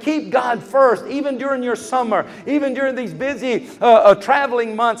remember and keep God first, even during your summer, even during these busy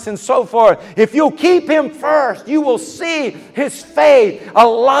traveling months and so forth, if you'll keep Him first, you will see His faith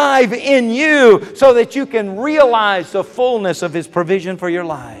alive in you so that you can realize the fullness of His provision for your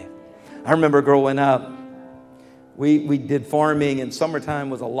life. I remember growing up, we did farming, and summertime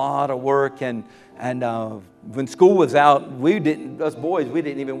was a lot of work. And when school was out, us boys, we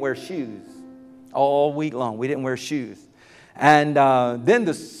didn't even wear shoes all week long. We didn't wear shoes. And then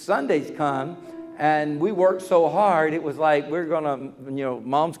the Sundays come, and we worked so hard, it was like we're going to,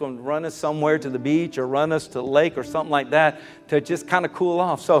 Mom's going to run us somewhere to the beach or run us to the lake or something like that to just kind of cool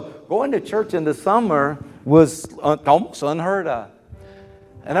off. So going to church in the summer was almost unheard of.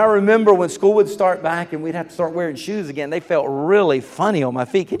 And I remember when school would start back and we'd have to start wearing shoes again, they felt really funny on my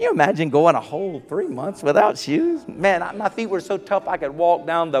feet. Can you imagine going a whole 3 months without shoes? Man, my feet were so tough I could walk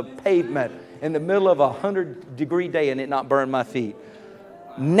down the pavement in the middle of a 100-degree day and it not burn my feet.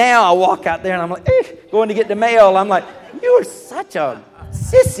 Now I walk out there and I'm like, going to get the mail. I'm like, you are such a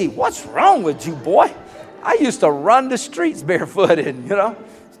sissy. What's wrong with you, boy? I used to run the streets barefooted,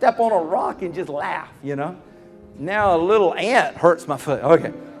 step on a rock and just laugh, Now a little ant hurts my foot.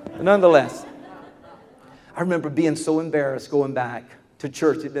 Okay, nonetheless, I remember being so embarrassed going back to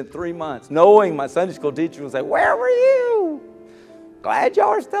church. It'd been 3 months, knowing my Sunday school teacher would say, where were you? Glad y'all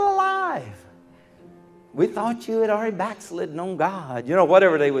are still alive. We thought you had already backslidden on God.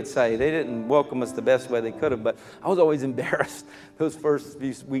 Whatever they would say. They didn't welcome us the best way they could have, but I was always embarrassed those first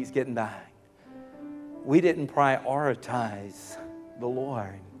few weeks getting back. We didn't prioritize the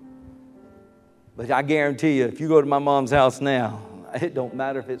Lord. But I guarantee you, if you go to my mom's house now, it don't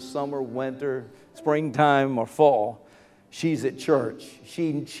matter if it's summer, winter, springtime, or fall, she's at church.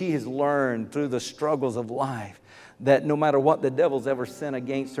 She has learned through the struggles of life that no matter what the devil's ever sent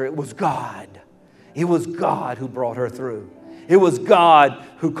against her, it was God. It was God who brought her through. It was God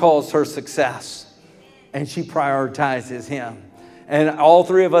who caused her success. And she prioritizes Him. And all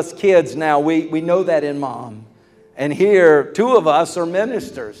three of us kids now, we know that in Mom. And here, two of us are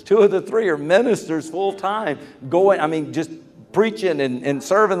ministers. Two of the three are ministers full time. Just preaching and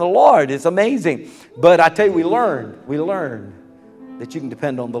serving the Lord. It's amazing. But I tell you, we learned that you can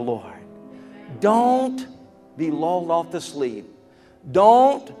depend on the Lord. Don't be lulled off to sleep.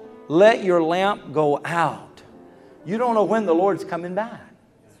 Don't let your lamp go out. You don't know when the Lord's coming back.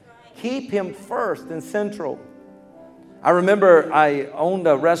 Keep Him first and central. I remember I owned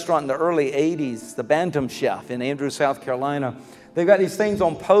a restaurant in the early 80s, the Bantam Chef in Andrews, South Carolina. They've got these things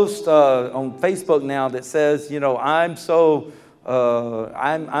on post on Facebook now that says,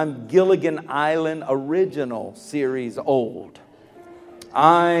 I'm Gilligan Island original series old.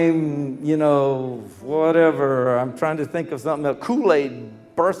 I'm, whatever. I'm trying to think of something.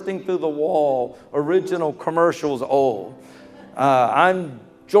 Kool-Aid bursting through the wall, original commercials old. I'm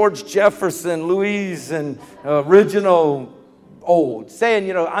George Jefferson, Louise, and original old.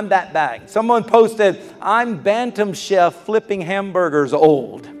 Saying, I'm that bag. Someone posted, I'm Bantam Chef flipping hamburgers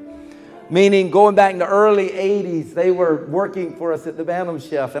old. Meaning going back in the early 80s, they were working for us at the Bantam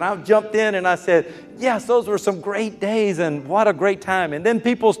Chef. And I jumped in and I said, yes, those were some great days and what a great time. And then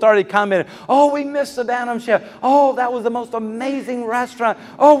people started commenting, oh, we miss the Bantam Chef. Oh, that was the most amazing restaurant.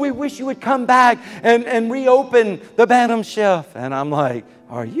 Oh, we wish you would come back and reopen the Bantam Chef. And I'm like,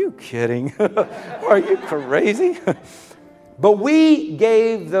 are you kidding? Are you crazy? But we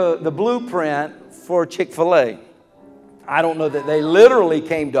gave the blueprint for Chick-fil-A. I don't know that they literally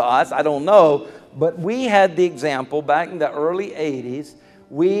came to us. I don't know. But we had the example back in the early 80s.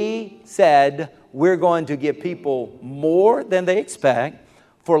 We said we're going to give people more than they expect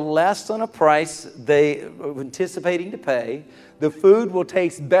for less than a price they were anticipating to pay. The food will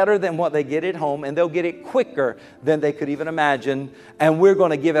taste better than what they get at home, and they'll get it quicker than they could even imagine. And we're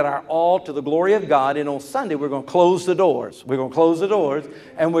going to give it our all to the glory of God. And on Sunday, we're going to close the doors. We're going to close the doors,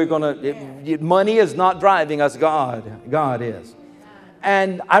 and we're going to, money is not driving us. God is.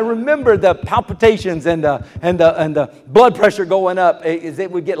 And I remember the palpitations and the blood pressure going up as it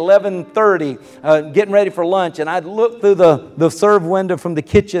would get 11:30, getting ready for lunch. And I'd look through the serve window from the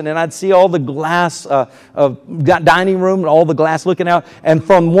kitchen, and I'd see all the glass dining room and all the glass looking out. And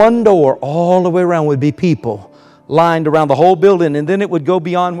from one door all the way around would be people lined around the whole building. And then it would go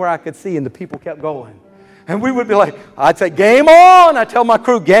beyond where I could see, and the people kept going. And we would be like, I'd say, game on. I'd tell my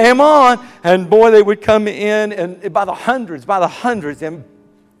crew, game on. And boy, they would come in and by the hundreds. And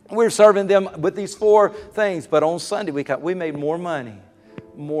we're serving them with these four things. But on Sunday, we made more money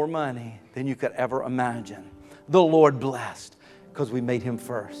than you could ever imagine. The Lord blessed because we made Him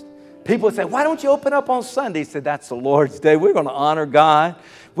first. People would say, why don't you open up on Sunday? He said, that's the Lord's day. We're going to honor God.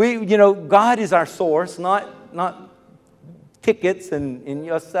 God is our source, not tickets and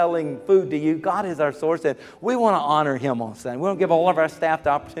us selling food to you. God is our source, and we want to honor Him on Sunday. We want to give all of our staff the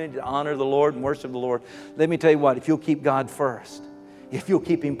opportunity to honor the Lord and worship the Lord. Let me tell you what, if you'll keep God first, if you'll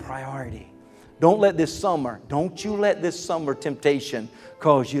keep Him priority, don't you let this summer temptation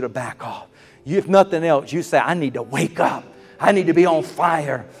cause you to back off. If nothing else, you say, I need to wake up. I need to be on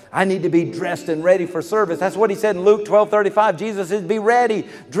fire. I need to be dressed and ready for service. That's what He said in Luke 12:35. Jesus said, be ready,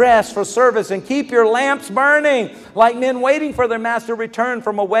 dressed for service, and keep your lamps burning like men waiting for their master to return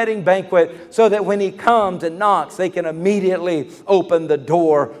from a wedding banquet, so that when he comes and knocks, they can immediately open the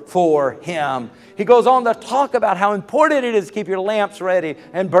door for him. He goes on to talk about how important it is to keep your lamps ready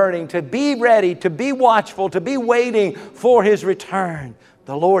and burning, to be ready, to be watchful, to be waiting for His return.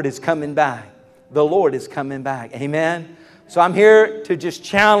 The Lord is coming back. The Lord is coming back. Amen. So I'm here to just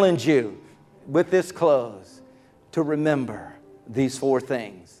challenge you with this close to remember these four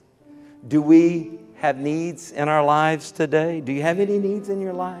things. Do we have needs in our lives today? Do you have any needs in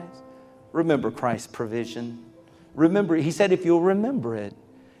your lives? Remember Christ's provision. Remember, He said if you'll remember it,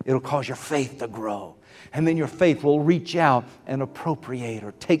 it'll cause your faith to grow. And then your faith will reach out and appropriate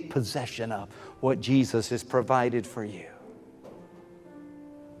or take possession of what Jesus has provided for you.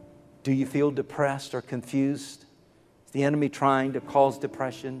 Do you feel depressed or confused? The enemy trying to cause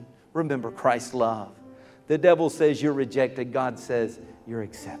depression? Remember Christ's love. The devil says you're rejected. God says you're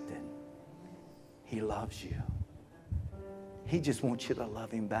accepted. He loves you. He just wants you to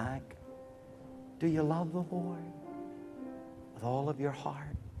love Him back. Do you love the Lord? With all of your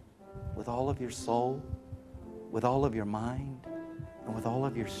heart, with all of your soul, with all of your mind, and with all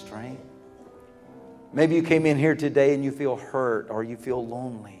of your strength? Maybe you came in here today and you feel hurt or you feel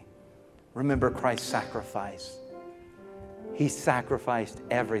lonely. Remember Christ's sacrifice. He sacrificed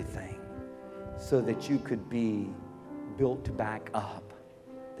everything so that you could be built back up,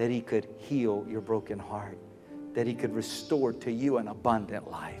 that He could heal your broken heart, that He could restore to you an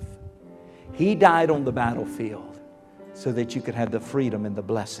abundant life. He died on the battlefield so that you could have the freedom and the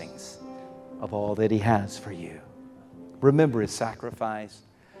blessings of all that He has for you. Remember His sacrifice.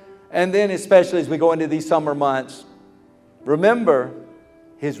 And then especially as we go into these summer months, remember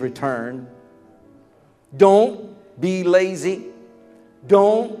His return. Don't be lazy.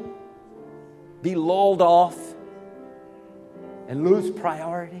 Don't be lulled off and lose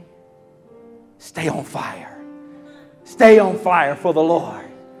priority. Stay on fire. Stay on fire for the Lord.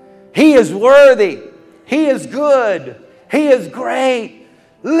 He is worthy. He is good. He is great.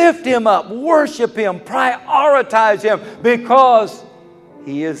 Lift Him up. Worship Him. Prioritize Him because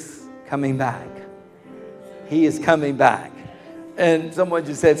He is coming back. He is coming back. And someone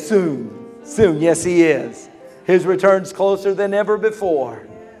just said, soon. Soon. Yes, He is. His return's closer than ever before.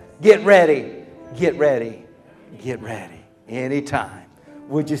 Get ready. Get ready. Get ready. Anytime.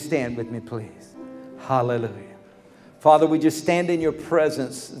 Would you stand with me, please? Hallelujah. Father, we just stand in your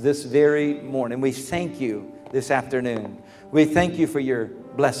presence this very morning. We thank you this afternoon. We thank you for your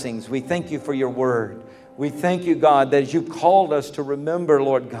blessings. We thank you for your word. We thank you, God, that as you called us to remember,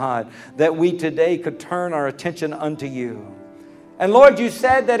 Lord God, that we today could turn our attention unto you. And Lord, you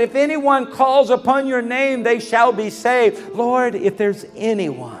said that if anyone calls upon your name, they shall be saved. Lord, if there's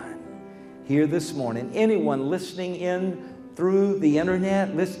anyone here this morning, anyone listening in through the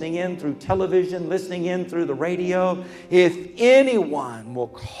internet, listening in through television, listening in through the radio, if anyone will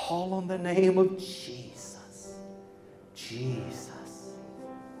call on the name of Jesus, Jesus,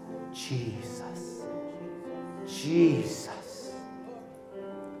 Jesus, Jesus,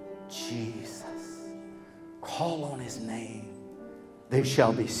 Jesus, call on His name, they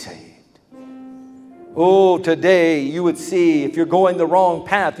shall be saved. Oh, today you would see if you're going the wrong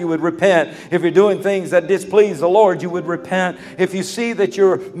path, you would repent. If you're doing things that displease the Lord, you would repent. If you see that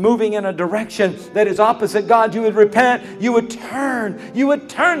you're moving in a direction that is opposite God, you would repent. You would turn. You would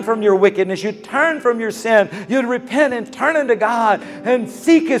turn from your wickedness. You'd turn from your sin. You'd repent and turn unto God and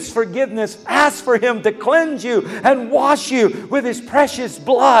seek His forgiveness. Ask for Him to cleanse you and wash you with His precious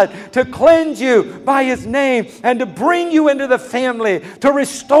blood, to cleanse you by His name and to bring you into the family, to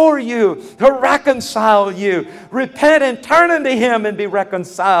restore you, to reconcile you. Repent and turn unto Him and be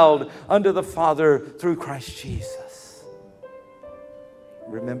reconciled unto the Father through Christ Jesus.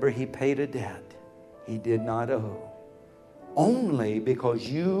 Remember, He paid a debt He did not owe. Only because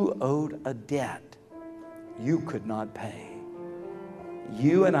you owed a debt you could not pay.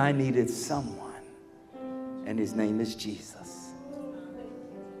 You and I needed someone, and His name is Jesus.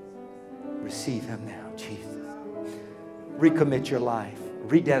 Receive Him now, Jesus. Recommit your life.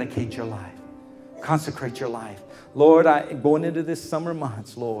 Rededicate your life. Consecrate your life. Lord, going into this summer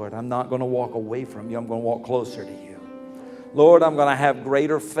months, Lord, I'm not going to walk away from you. I'm going to walk closer to you. Lord, I'm going to have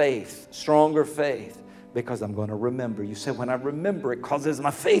greater faith, stronger faith, because I'm going to remember. You said when I remember, it causes my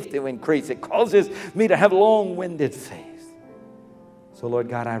faith to increase. It causes me to have long-winded faith. So, Lord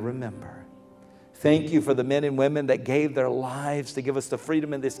God, I remember. Thank you for the men and women that gave their lives to give us the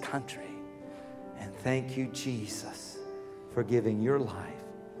freedom in this country. And thank you, Jesus, for giving your life,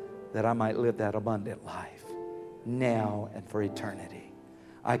 that I might live that abundant life now and for eternity.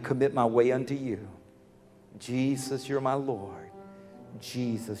 I commit my way unto you. Jesus, you're my Lord.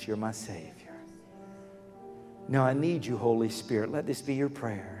 Jesus, you're my Savior. Now I need you, Holy Spirit. Let this be your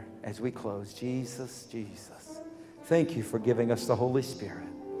prayer as we close. Jesus, Jesus. Thank you for giving us the Holy Spirit.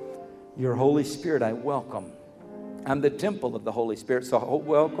 Your Holy Spirit I welcome. I'm the temple of the Holy Spirit, so I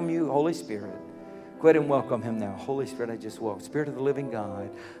welcome you, Holy Spirit. Go ahead and welcome Him now. Holy Spirit, I just welcome. Spirit of the living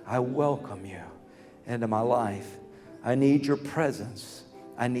God, I welcome you into my life. I need your presence.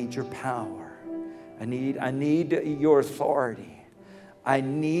 I need your power. I need your authority. I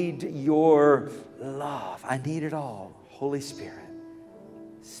need your love. I need it all. Holy Spirit,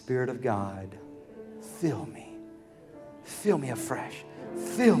 Spirit of God, fill me. Fill me afresh.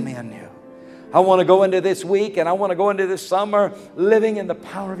 Fill me anew. I want to go into this week and I want to go into this summer living in the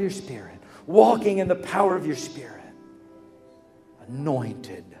power of your Spirit. Walking in the power of your Spirit.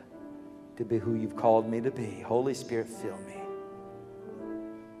 Anointed to be who you've called me to be. Holy Spirit, fill me.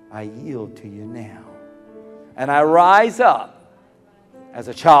 I yield to you now. And I rise up as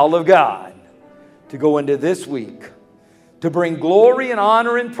a child of God to go into this week to bring glory and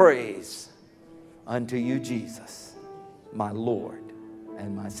honor and praise unto you, Jesus, my Lord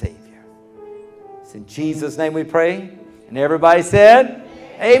and my Savior. It's in Jesus' name we pray. And everybody said,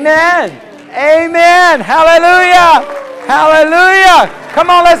 Amen. Amen. Hallelujah. Hallelujah. Come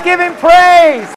on, let's give Him praise.